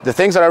The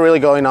things that are really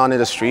going on in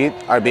the street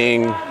are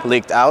being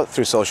leaked out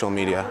through social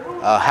media.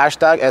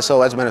 Hashtag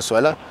SOS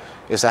Venezuela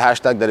is a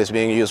hashtag that is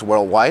being used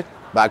worldwide,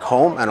 back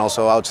home and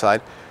also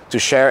outside, to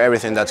share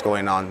everything that's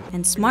going on.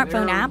 And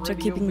smartphone apps are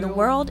keeping the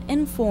world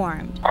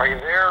informed. Are you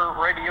there,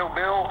 Radio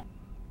Bill?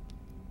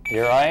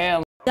 Here I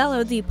am.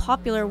 Zello, the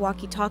popular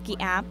walkie-talkie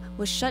app,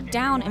 was shut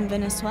down in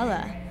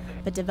Venezuela.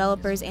 But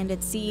developers and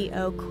its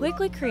CEO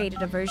quickly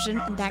created a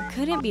version that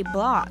couldn't be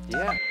blocked.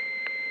 Yeah.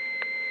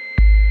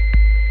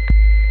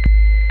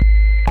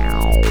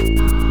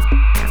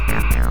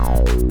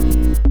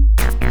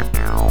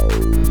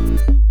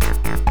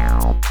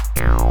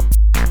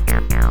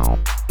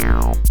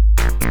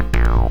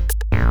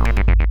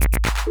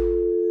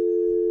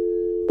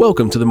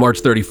 Welcome to the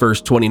March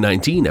 31st,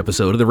 2019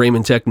 episode of the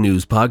Raymond Tech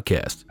News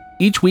Podcast.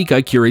 Each week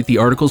I curate the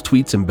articles,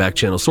 tweets, and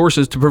back-channel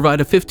sources to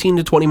provide a 15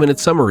 to 20-minute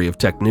summary of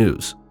tech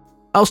news.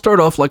 I'll start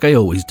off like I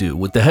always do,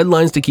 with the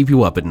headlines to keep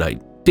you up at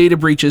night: data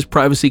breaches,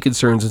 privacy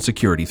concerns, and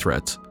security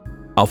threats.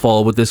 I'll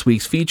follow with this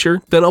week's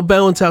feature, then I'll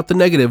balance out the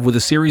negative with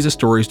a series of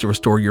stories to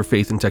restore your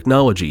faith in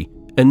technology,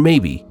 and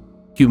maybe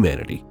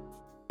humanity.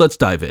 Let's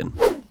dive in.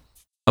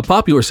 A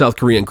popular South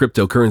Korean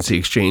cryptocurrency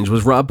exchange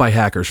was robbed by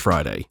hackers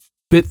Friday.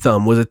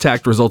 BitThumb was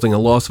attacked, resulting in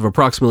a loss of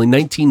approximately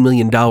 $19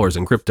 million in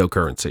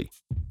cryptocurrency.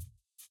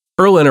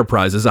 Earl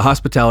Enterprises, a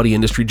hospitality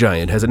industry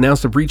giant, has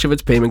announced a breach of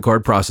its payment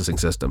card processing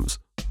systems.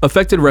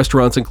 Affected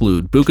restaurants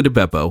include Buca di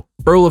Beppo,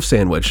 Earl of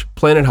Sandwich,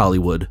 Planet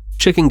Hollywood,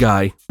 Chicken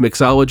Guy,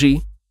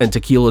 Mixology, and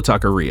Tequila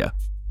Taqueria.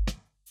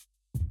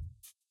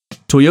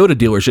 Toyota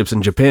dealerships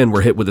in Japan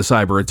were hit with a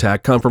cyber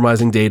attack,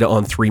 compromising data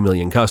on 3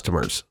 million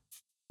customers.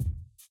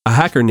 A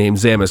hacker named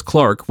Zamis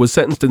Clark was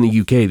sentenced in the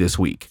UK this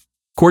week.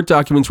 Court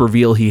documents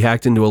reveal he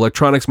hacked into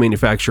electronics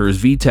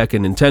manufacturers VTech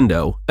and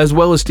Nintendo, as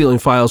well as stealing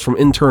files from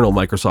internal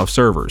Microsoft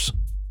servers.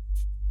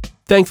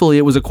 Thankfully,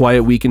 it was a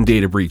quiet week in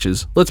data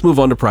breaches. Let's move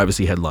on to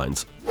privacy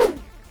headlines.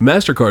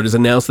 MasterCard has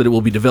announced that it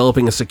will be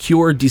developing a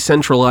secure,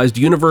 decentralized,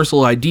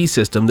 universal ID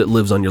system that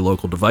lives on your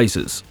local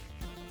devices.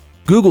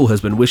 Google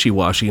has been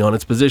wishy-washy on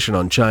its position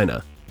on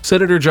China.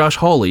 Senator Josh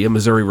Hawley, a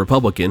Missouri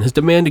Republican, has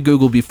demanded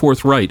Google be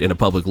forthright in a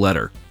public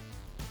letter.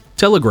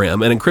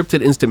 Telegram, an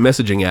encrypted instant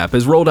messaging app,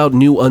 has rolled out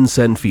new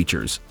unsend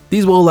features.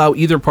 These will allow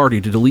either party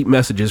to delete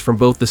messages from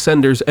both the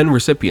senders and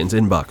recipients'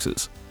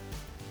 inboxes.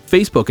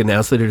 Facebook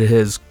announced that it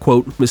has,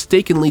 quote,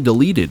 mistakenly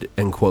deleted,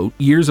 end quote,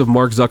 years of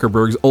Mark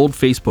Zuckerberg's old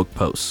Facebook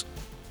posts.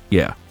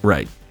 Yeah,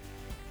 right.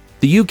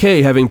 The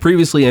UK, having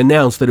previously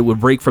announced that it would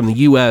break from the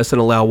US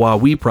and allow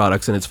Huawei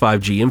products in its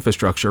 5G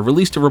infrastructure,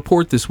 released a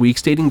report this week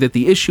stating that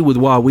the issue with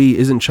Huawei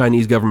isn't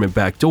Chinese government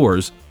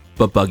backdoors,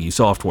 but buggy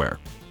software.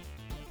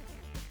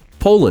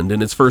 Poland,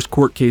 in its first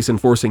court case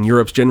enforcing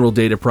Europe's general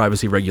data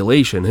privacy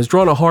regulation, has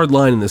drawn a hard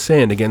line in the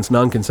sand against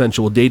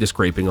non-consensual data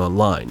scraping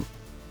online.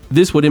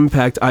 This would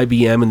impact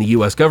IBM and the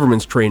US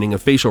government's training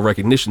of facial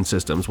recognition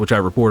systems, which I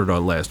reported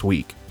on last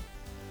week.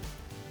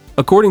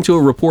 According to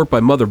a report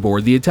by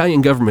Motherboard, the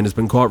Italian government has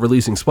been caught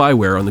releasing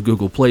spyware on the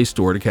Google Play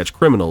Store to catch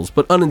criminals,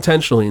 but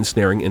unintentionally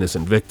ensnaring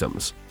innocent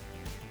victims.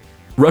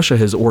 Russia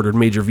has ordered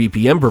major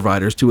VPN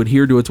providers to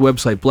adhere to its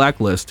website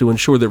blacklist to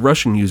ensure that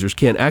Russian users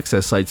can't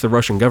access sites the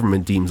Russian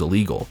government deems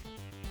illegal.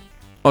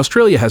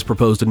 Australia has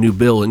proposed a new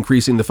bill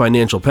increasing the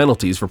financial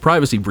penalties for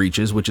privacy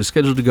breaches, which is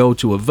scheduled to go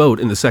to a vote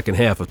in the second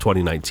half of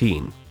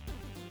 2019.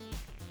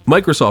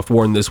 Microsoft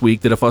warned this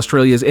week that if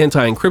Australia's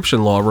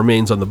anti-encryption law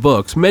remains on the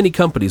books, many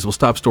companies will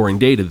stop storing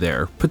data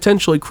there,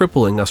 potentially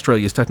crippling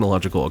Australia's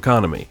technological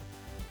economy.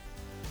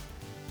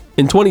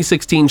 In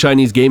 2016,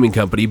 Chinese gaming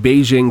company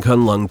Beijing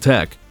Kunlun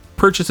Tech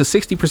purchased a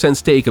 60%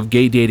 stake of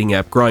gay dating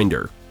app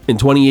Grindr. In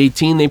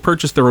 2018, they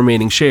purchased the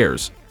remaining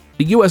shares.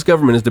 The US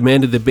government has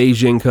demanded that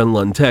Beijing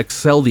Kunlun Tech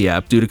sell the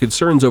app due to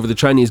concerns over the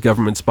Chinese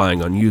government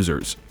spying on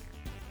users.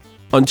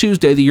 On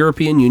Tuesday, the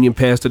European Union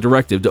passed a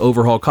directive to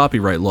overhaul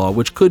copyright law,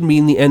 which could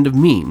mean the end of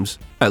memes,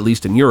 at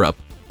least in Europe,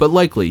 but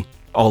likely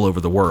all over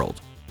the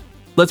world.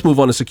 Let's move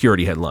on to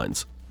security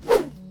headlines.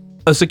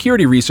 A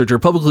security researcher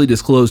publicly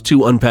disclosed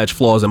 2 unpatched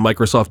flaws in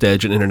Microsoft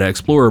Edge and Internet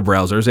Explorer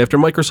browsers after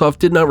Microsoft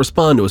did not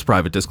respond to his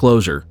private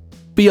disclosure.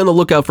 Be on the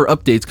lookout for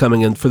updates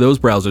coming in for those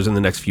browsers in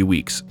the next few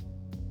weeks.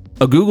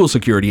 A Google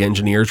security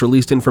engineer has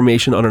released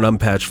information on an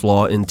unpatched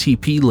flaw in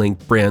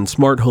TP-Link brand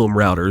smart home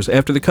routers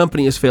after the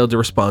company has failed to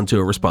respond to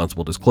a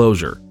responsible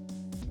disclosure.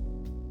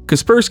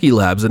 Kaspersky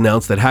Labs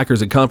announced that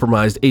hackers had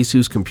compromised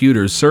Asus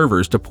Computers'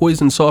 servers to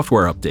poison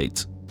software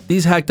updates.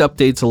 These hacked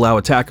updates allow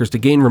attackers to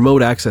gain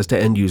remote access to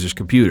end users'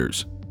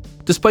 computers.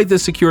 Despite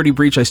this security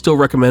breach, I still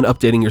recommend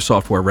updating your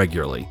software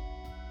regularly.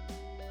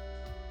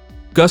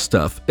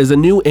 Gustuff is a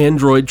new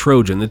Android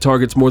Trojan that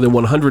targets more than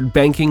 100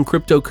 banking,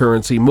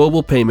 cryptocurrency,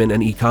 mobile payment,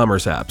 and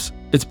e-commerce apps.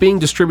 It's being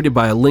distributed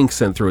by a link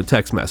sent through a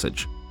text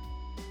message.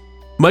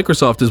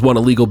 Microsoft has won a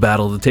legal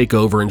battle to take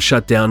over and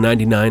shut down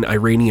 99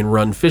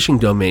 Iranian-run phishing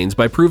domains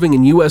by proving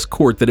in U.S.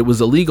 court that it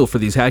was illegal for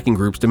these hacking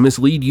groups to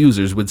mislead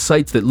users with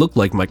sites that look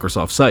like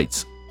Microsoft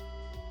sites.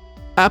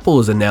 Apple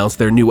has announced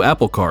their new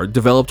Apple Card,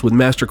 developed with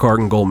MasterCard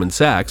and Goldman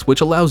Sachs,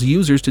 which allows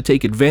users to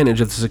take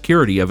advantage of the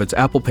security of its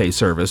Apple Pay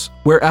service,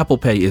 where Apple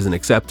Pay isn't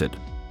accepted.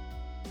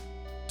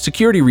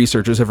 Security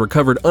researchers have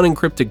recovered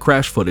unencrypted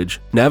crash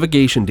footage,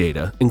 navigation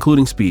data,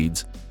 including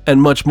speeds,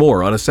 and much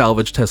more on a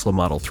salvaged Tesla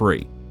Model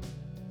 3.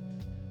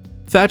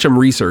 Thatcham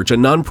Research, a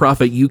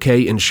non-profit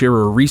UK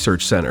insurer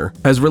research center,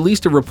 has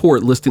released a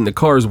report listing the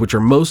cars which are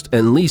most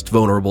and least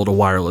vulnerable to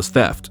wireless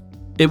theft.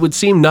 It would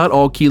seem not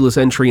all keyless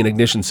entry and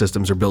ignition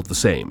systems are built the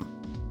same.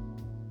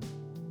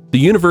 The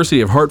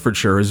University of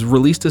Hertfordshire has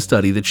released a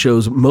study that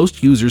shows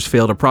most users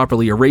fail to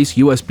properly erase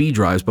USB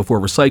drives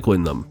before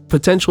recycling them,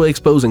 potentially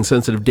exposing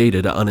sensitive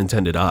data to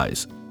unintended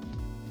eyes.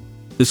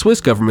 The Swiss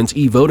government's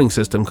e-voting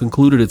system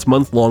concluded its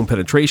month-long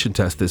penetration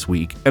test this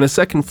week, and a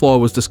second flaw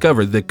was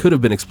discovered that could have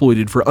been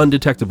exploited for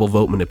undetectable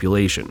vote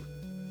manipulation.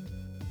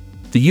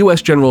 The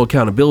U.S. General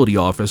Accountability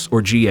Office,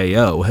 or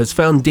GAO, has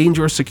found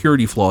dangerous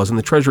security flaws in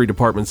the Treasury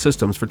Department's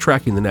systems for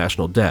tracking the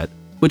national debt,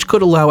 which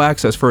could allow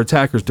access for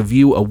attackers to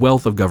view a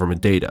wealth of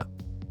government data.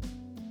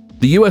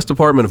 The U.S.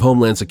 Department of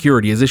Homeland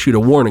Security has issued a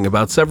warning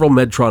about several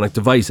Medtronic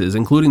devices,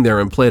 including their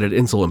implanted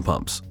insulin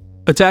pumps.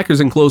 Attackers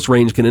in close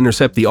range can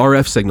intercept the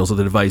RF signals of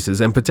the devices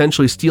and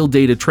potentially steal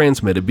data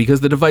transmitted because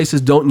the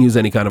devices don't use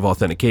any kind of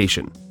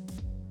authentication.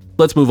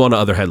 Let's move on to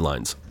other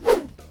headlines.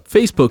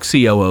 Facebook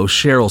COO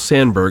Sheryl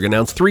Sandberg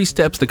announced 3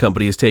 steps the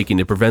company is taking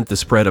to prevent the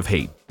spread of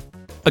hate.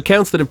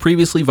 Accounts that have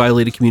previously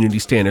violated community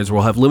standards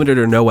will have limited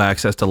or no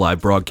access to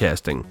live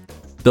broadcasting.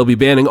 They'll be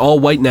banning all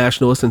white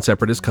nationalist and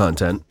separatist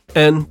content,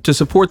 and to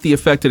support the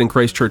affected in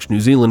Christchurch, New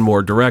Zealand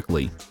more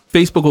directly,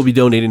 Facebook will be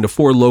donating to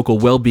 4 local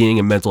well-being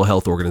and mental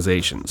health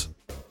organizations.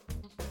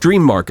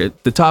 Dream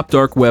Market, the top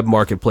dark web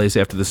marketplace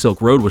after the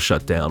Silk Road was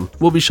shut down,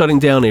 will be shutting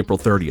down April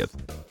 30th.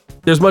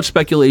 There's much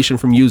speculation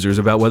from users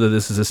about whether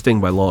this is a sting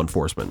by law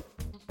enforcement.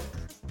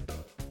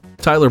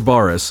 Tyler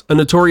Barris, a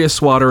notorious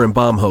swatter and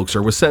bomb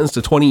hoaxer, was sentenced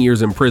to 20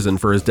 years in prison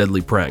for his deadly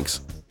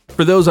pranks.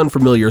 For those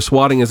unfamiliar,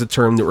 swatting is a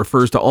term that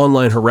refers to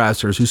online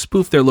harassers who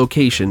spoof their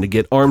location to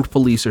get armed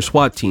police or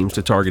SWAT teams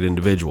to target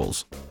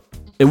individuals.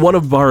 In one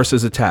of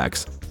Barris's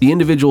attacks, the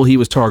individual he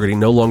was targeting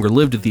no longer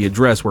lived at the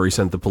address where he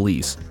sent the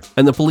police,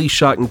 and the police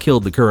shot and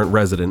killed the current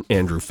resident,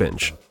 Andrew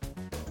Finch.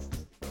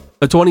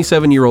 A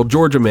 27-year-old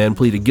Georgia man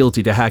pleaded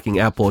guilty to hacking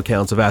Apple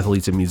accounts of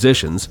athletes and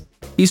musicians.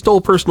 He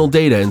stole personal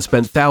data and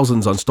spent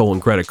thousands on stolen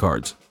credit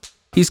cards.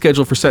 He's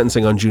scheduled for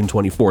sentencing on June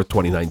 24,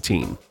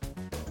 2019.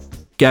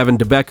 Gavin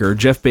de Becker,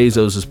 Jeff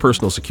Bezos'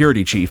 personal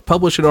security chief,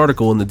 published an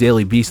article in the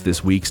Daily Beast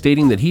this week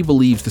stating that he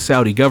believes the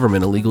Saudi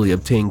government illegally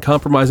obtained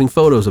compromising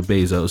photos of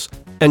Bezos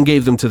and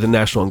gave them to the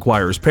National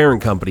Enquirer's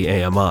parent company,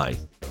 AMI.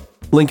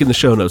 Link in the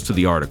show notes to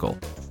the article.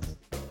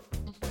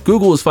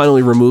 Google has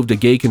finally removed a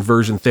gay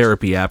conversion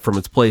therapy app from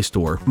its Play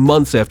Store,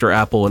 months after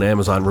Apple and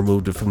Amazon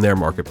removed it from their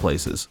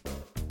marketplaces.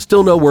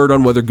 Still no word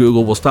on whether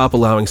Google will stop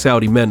allowing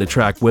Saudi men to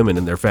track women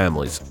and their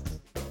families.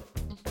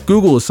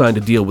 Google has signed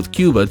a deal with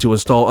Cuba to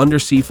install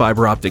undersea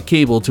fiber optic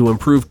cable to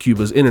improve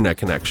Cuba's internet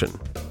connection.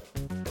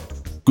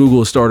 Google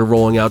has started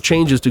rolling out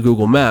changes to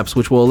Google Maps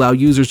which will allow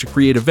users to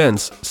create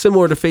events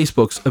similar to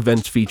Facebook's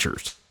events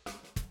features.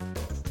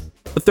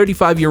 A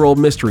 35-year-old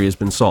mystery has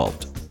been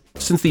solved.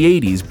 Since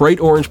the 80s, bright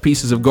orange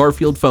pieces of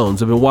Garfield phones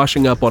have been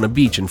washing up on a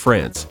beach in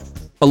France.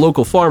 A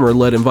local farmer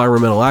led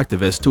environmental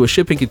activists to a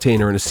shipping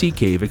container in a sea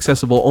cave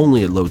accessible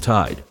only at low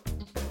tide.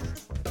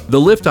 The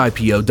Lyft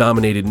IPO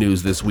dominated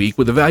news this week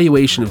with a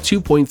valuation of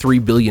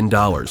 $2.3 billion.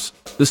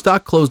 The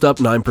stock closed up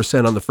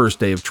 9% on the first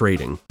day of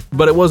trading.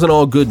 But it wasn't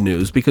all good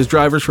news because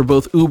drivers for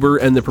both Uber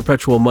and the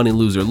perpetual money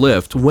loser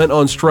Lyft went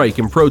on strike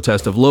in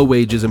protest of low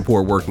wages and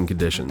poor working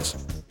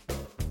conditions.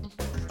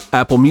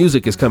 Apple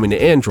Music is coming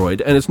to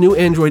Android, and its new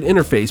Android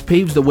interface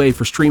paves the way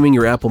for streaming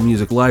your Apple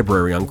Music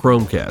library on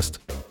Chromecast.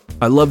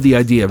 I love the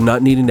idea of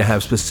not needing to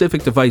have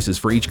specific devices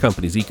for each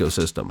company's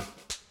ecosystem.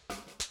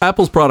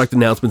 Apple's product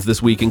announcements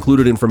this week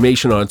included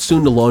information on its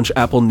soon-to-launch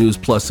Apple News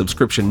Plus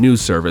subscription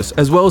news service,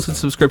 as well as its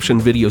subscription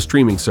video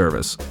streaming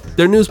service.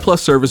 Their News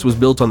Plus service was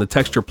built on the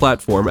Texture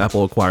platform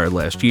Apple acquired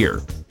last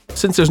year.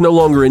 Since there's no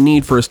longer a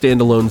need for a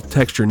standalone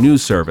Texture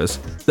news service,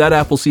 that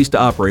app will cease to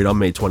operate on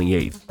May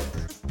 28th.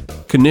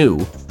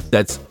 Canoo,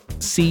 that's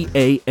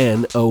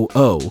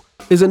CANOO,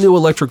 is a new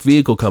electric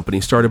vehicle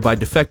company started by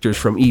defectors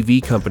from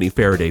EV company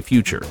Faraday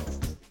Future.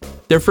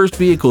 Their first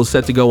vehicle is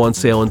set to go on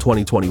sale in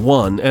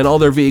 2021, and all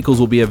their vehicles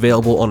will be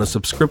available on a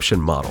subscription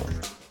model.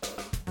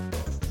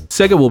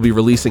 Sega will be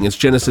releasing its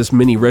Genesis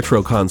Mini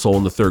Retro console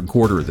in the third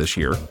quarter of this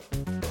year.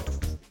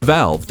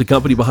 Valve, the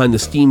company behind the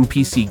Steam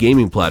PC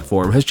gaming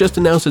platform, has just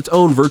announced its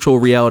own virtual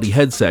reality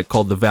headset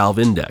called the Valve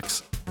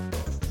Index.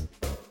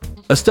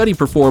 A study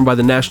performed by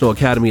the National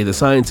Academy of the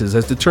Sciences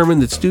has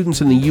determined that students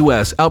in the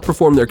US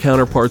outperform their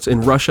counterparts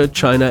in Russia,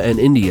 China, and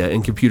India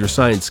in computer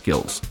science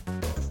skills.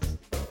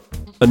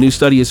 A new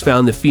study has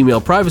found that female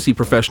privacy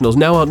professionals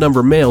now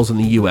outnumber males in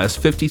the US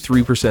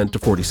 53% to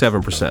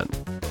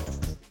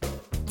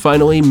 47%.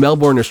 Finally,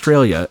 Melbourne,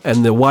 Australia,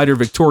 and the wider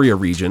Victoria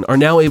region are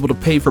now able to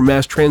pay for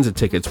mass transit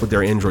tickets with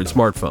their Android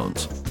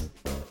smartphones.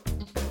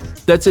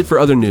 That's it for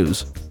other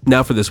news.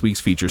 Now for this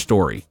week's feature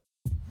story.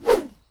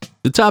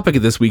 The topic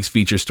of this week's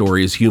feature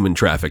story is human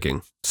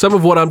trafficking. Some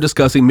of what I'm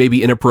discussing may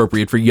be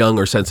inappropriate for young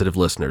or sensitive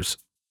listeners.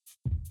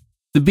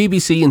 The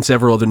BBC and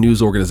several other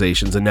news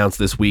organizations announced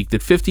this week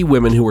that 50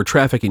 women who were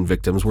trafficking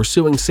victims were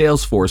suing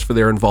Salesforce for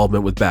their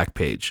involvement with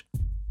Backpage.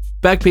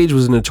 Backpage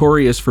was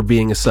notorious for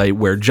being a site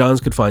where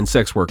Johns could find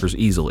sex workers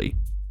easily.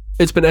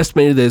 It's been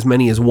estimated that as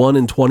many as 1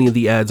 in 20 of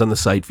the ads on the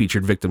site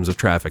featured victims of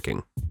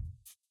trafficking.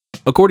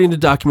 According to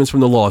documents from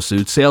the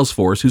lawsuit,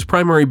 Salesforce, whose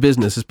primary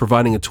business is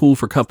providing a tool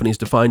for companies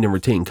to find and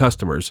retain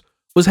customers,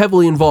 was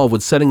heavily involved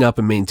with setting up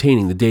and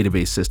maintaining the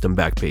database system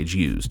Backpage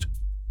used.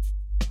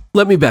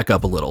 Let me back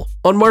up a little.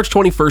 On March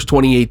 21,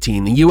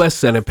 2018, the U.S.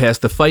 Senate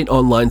passed the Fight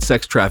Online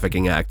Sex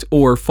Trafficking Act,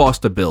 or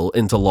FOSTA bill,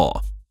 into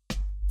law.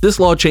 This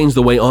law changed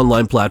the way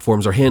online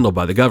platforms are handled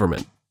by the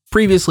government.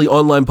 Previously,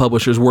 online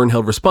publishers weren't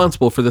held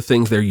responsible for the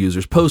things their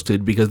users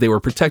posted because they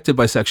were protected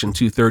by Section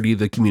 230 of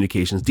the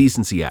Communications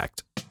Decency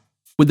Act.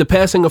 With the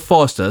passing of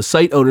FOSTA,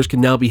 site owners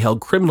can now be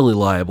held criminally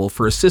liable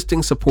for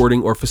assisting,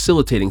 supporting, or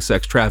facilitating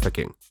sex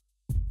trafficking.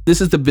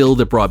 This is the bill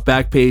that brought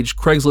Backpage,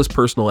 Craigslist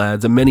personal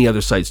ads, and many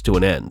other sites to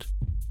an end.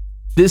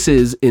 This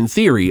is, in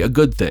theory, a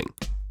good thing.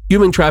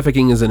 Human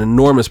trafficking is an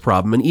enormous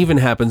problem and even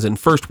happens in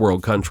first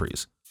world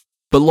countries.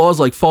 But laws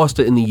like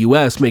FOSTA in the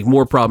US make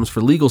more problems for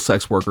legal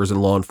sex workers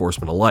and law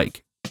enforcement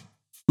alike.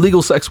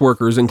 Legal sex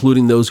workers,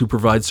 including those who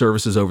provide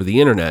services over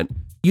the internet,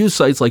 use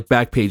sites like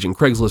Backpage and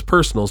Craigslist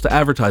Personals to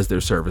advertise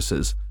their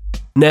services.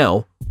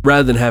 Now,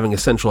 rather than having a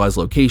centralized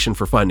location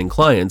for finding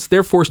clients,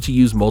 they're forced to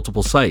use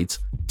multiple sites,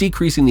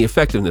 decreasing the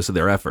effectiveness of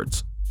their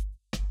efforts.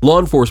 Law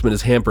enforcement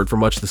is hampered for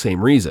much the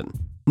same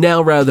reason.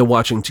 Now, rather than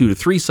watching 2 to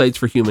 3 sites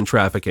for human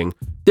trafficking,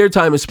 their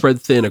time is spread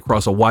thin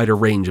across a wider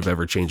range of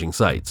ever-changing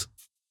sites.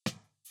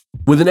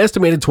 With an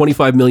estimated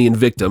 25 million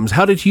victims,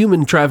 how did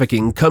human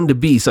trafficking come to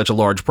be such a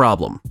large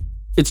problem?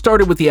 It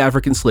started with the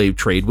African slave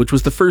trade, which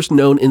was the first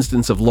known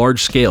instance of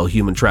large-scale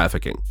human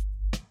trafficking.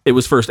 It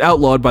was first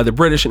outlawed by the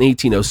British in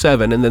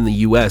 1807 and then the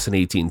US in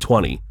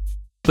 1820.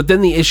 But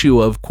then the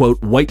issue of,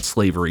 quote, white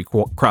slavery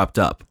cropped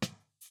up.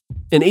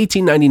 In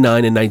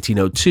 1899 and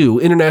 1902,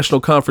 international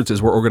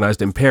conferences were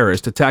organized in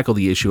Paris to tackle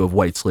the issue of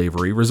white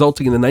slavery,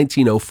 resulting in the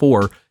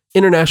 1904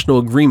 International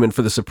Agreement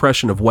for the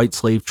Suppression of White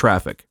Slave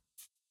Traffic.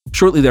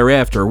 Shortly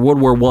thereafter,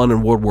 World War I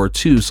and World War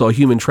II saw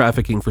human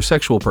trafficking for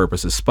sexual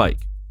purposes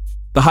spike.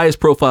 The highest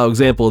profile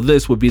example of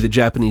this would be the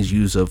Japanese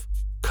use of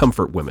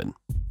comfort women.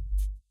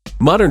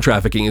 Modern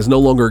trafficking is no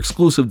longer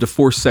exclusive to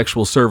forced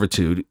sexual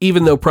servitude,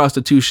 even though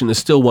prostitution is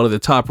still one of the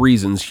top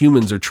reasons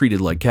humans are treated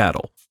like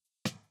cattle.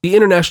 The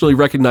internationally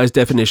recognized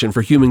definition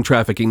for human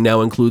trafficking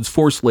now includes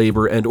forced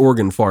labor and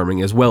organ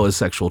farming as well as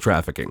sexual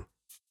trafficking.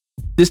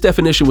 This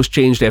definition was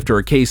changed after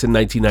a case in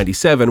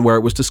 1997 where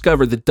it was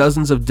discovered that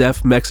dozens of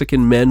deaf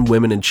Mexican men,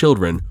 women, and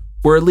children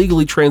were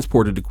illegally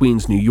transported to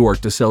Queens, New York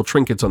to sell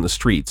trinkets on the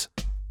streets,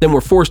 then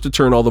were forced to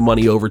turn all the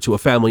money over to a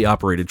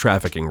family-operated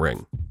trafficking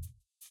ring.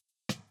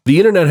 The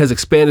internet has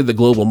expanded the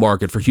global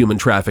market for human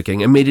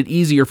trafficking and made it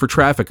easier for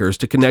traffickers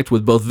to connect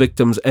with both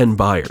victims and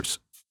buyers.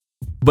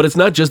 But it's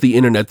not just the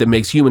internet that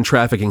makes human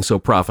trafficking so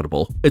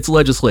profitable, it's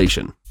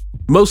legislation.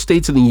 Most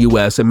states in the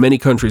US and many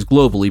countries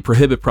globally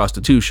prohibit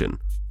prostitution,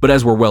 but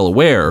as we're well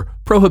aware,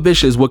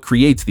 prohibition is what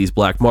creates these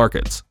black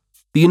markets.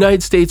 The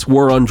United States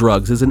war on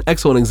drugs is an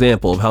excellent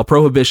example of how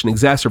prohibition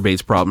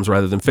exacerbates problems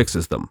rather than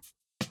fixes them.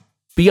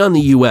 Beyond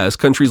the US,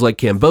 countries like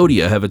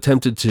Cambodia have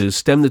attempted to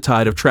stem the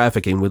tide of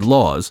trafficking with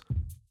laws,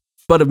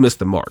 but have missed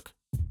the mark.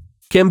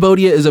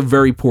 Cambodia is a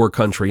very poor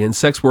country and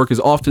sex work is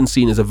often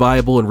seen as a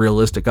viable and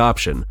realistic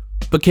option,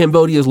 but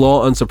Cambodia's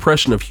law on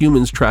suppression of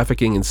humans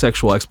trafficking and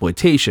sexual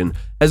exploitation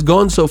has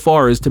gone so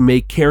far as to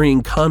make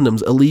carrying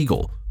condoms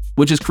illegal,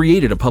 which has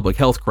created a public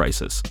health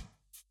crisis.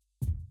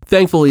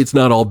 Thankfully, it's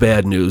not all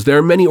bad news. There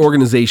are many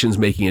organizations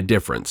making a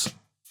difference.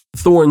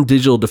 Thorn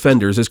Digital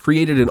Defenders has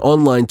created an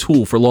online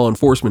tool for law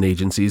enforcement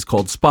agencies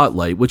called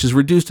Spotlight, which has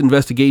reduced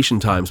investigation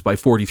times by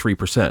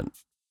 43%.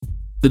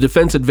 The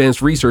Defense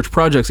Advanced Research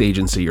Projects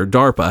Agency, or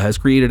DARPA, has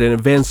created an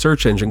advanced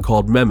search engine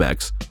called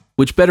Memex,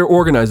 which better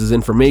organizes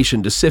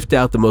information to sift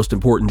out the most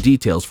important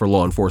details for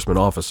law enforcement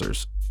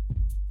officers.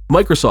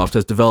 Microsoft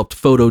has developed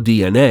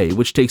PhotoDNA,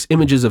 which takes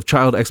images of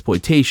child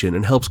exploitation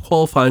and helps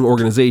qualifying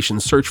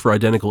organizations search for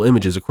identical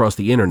images across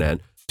the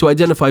internet to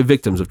identify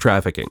victims of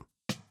trafficking.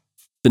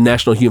 The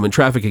National Human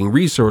Trafficking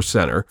Resource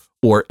Center,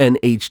 or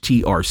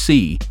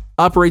NHTRC,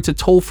 operates a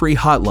toll-free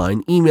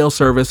hotline, email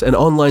service, and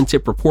online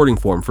tip reporting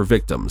form for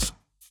victims.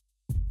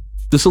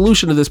 The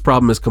solution to this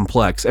problem is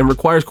complex and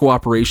requires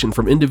cooperation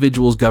from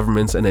individuals,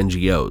 governments, and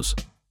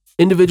NGOs.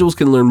 Individuals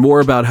can learn more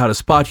about how to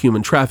spot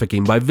human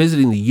trafficking by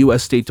visiting the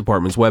U.S. State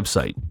Department's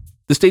website.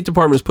 The State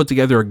Department has put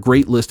together a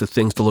great list of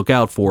things to look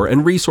out for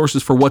and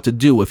resources for what to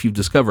do if you've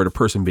discovered a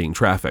person being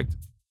trafficked.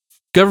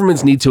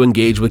 Governments need to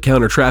engage with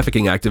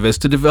counter-trafficking activists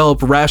to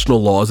develop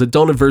rational laws that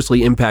don't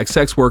adversely impact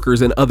sex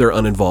workers and other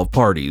uninvolved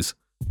parties.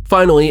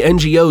 Finally,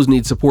 NGOs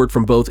need support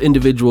from both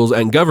individuals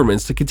and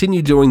governments to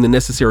continue doing the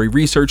necessary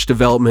research,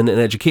 development, and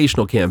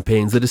educational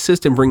campaigns that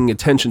assist in bringing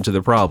attention to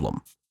the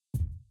problem.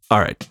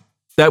 Alright,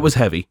 that was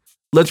heavy.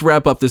 Let's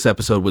wrap up this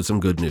episode with some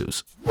good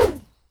news.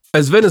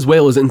 As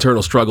Venezuela's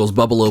internal struggles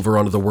bubble over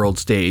onto the world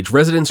stage,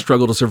 residents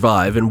struggle to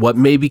survive in what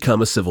may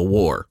become a civil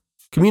war.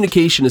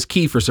 Communication is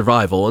key for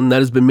survival, and that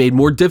has been made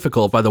more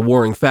difficult by the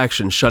warring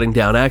factions shutting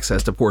down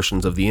access to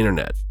portions of the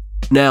internet.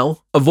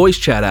 Now, a voice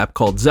chat app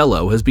called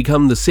Zello has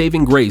become the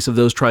saving grace of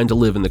those trying to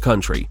live in the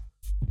country.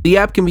 The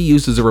app can be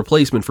used as a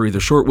replacement for either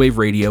shortwave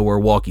radio or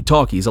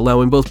walkie-talkies,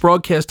 allowing both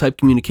broadcast-type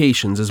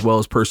communications as well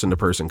as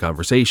person-to-person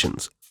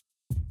conversations.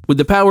 With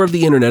the power of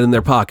the internet in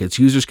their pockets,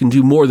 users can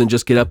do more than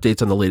just get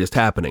updates on the latest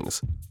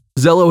happenings.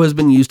 Zello has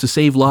been used to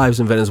save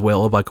lives in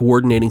Venezuela by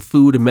coordinating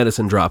food and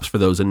medicine drops for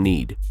those in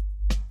need.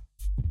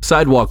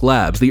 Sidewalk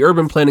Labs, the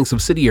urban planning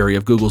subsidiary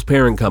of Google's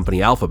parent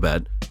company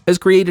Alphabet, has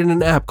created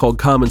an app called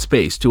Common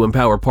Space to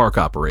empower park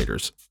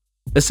operators.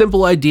 A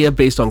simple idea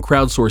based on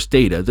crowdsourced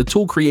data, the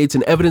tool creates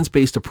an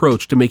evidence-based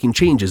approach to making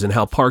changes in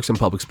how parks and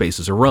public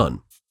spaces are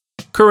run.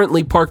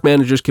 Currently, park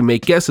managers can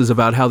make guesses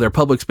about how their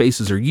public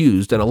spaces are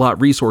used and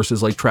allot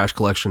resources like trash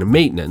collection and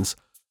maintenance,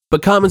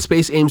 but Common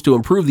Space aims to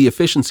improve the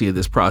efficiency of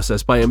this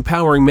process by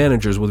empowering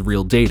managers with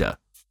real data.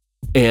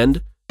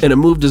 And, in a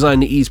move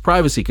designed to ease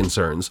privacy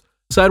concerns,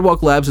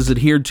 Sidewalk Labs has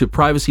adhered to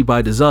privacy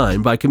by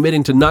design by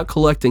committing to not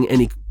collecting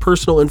any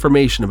personal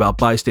information about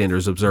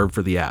bystanders observed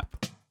for the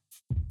app.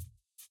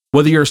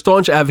 Whether you're a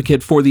staunch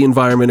advocate for the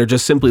environment or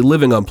just simply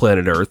living on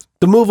planet Earth,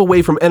 the move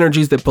away from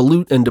energies that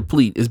pollute and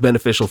deplete is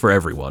beneficial for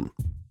everyone.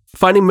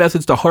 Finding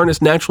methods to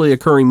harness naturally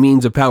occurring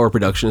means of power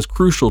production is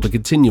crucial to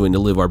continuing to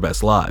live our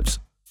best lives.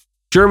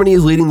 Germany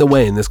is leading the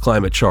way in this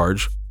climate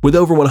charge, with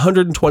over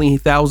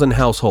 120,000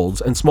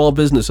 households and small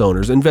business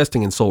owners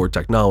investing in solar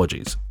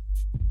technologies.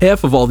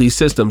 Half of all these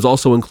systems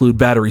also include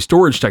battery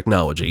storage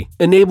technology,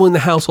 enabling the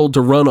household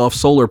to run off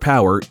solar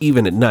power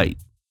even at night.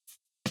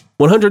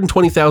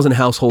 120,000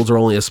 households are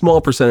only a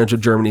small percentage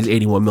of Germany's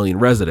 81 million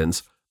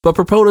residents, but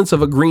proponents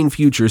of a green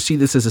future see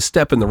this as a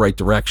step in the right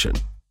direction.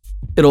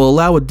 It'll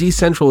allow a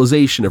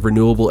decentralization of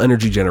renewable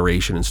energy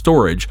generation and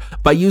storage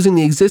by using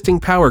the existing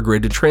power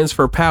grid to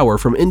transfer power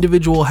from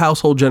individual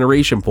household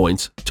generation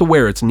points to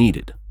where it's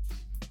needed.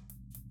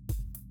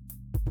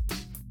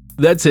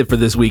 That's it for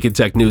this week in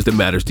tech news that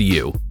matters to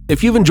you.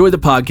 If you've enjoyed the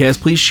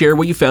podcast, please share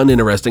what you found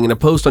interesting in a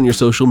post on your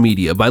social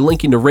media by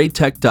linking to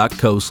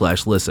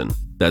raytech.co/listen.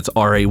 That's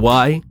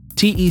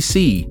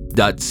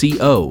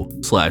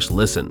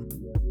raytec.co/listen.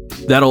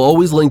 That'll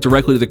always link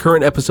directly to the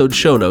current episode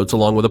show notes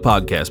along with a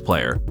podcast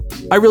player.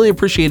 I really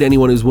appreciate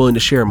anyone who's willing to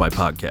share my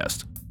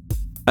podcast.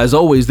 As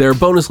always, there are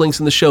bonus links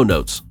in the show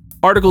notes.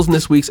 Articles in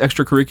this week's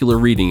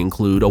extracurricular reading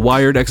include a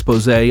Wired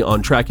expose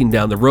on tracking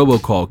down the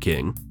robocall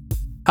king,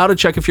 how to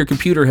check if your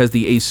computer has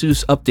the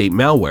ASUS update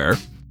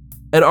malware,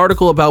 an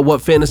article about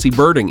what fantasy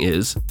birding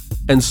is,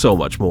 and so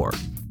much more.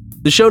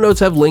 The show notes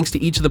have links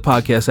to each of the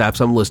podcast apps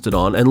I'm listed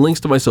on and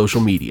links to my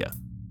social media.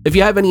 If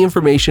you have any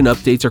information,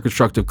 updates, or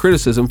constructive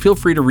criticism, feel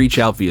free to reach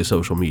out via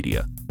social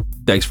media.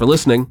 Thanks for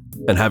listening,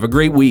 and have a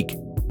great week.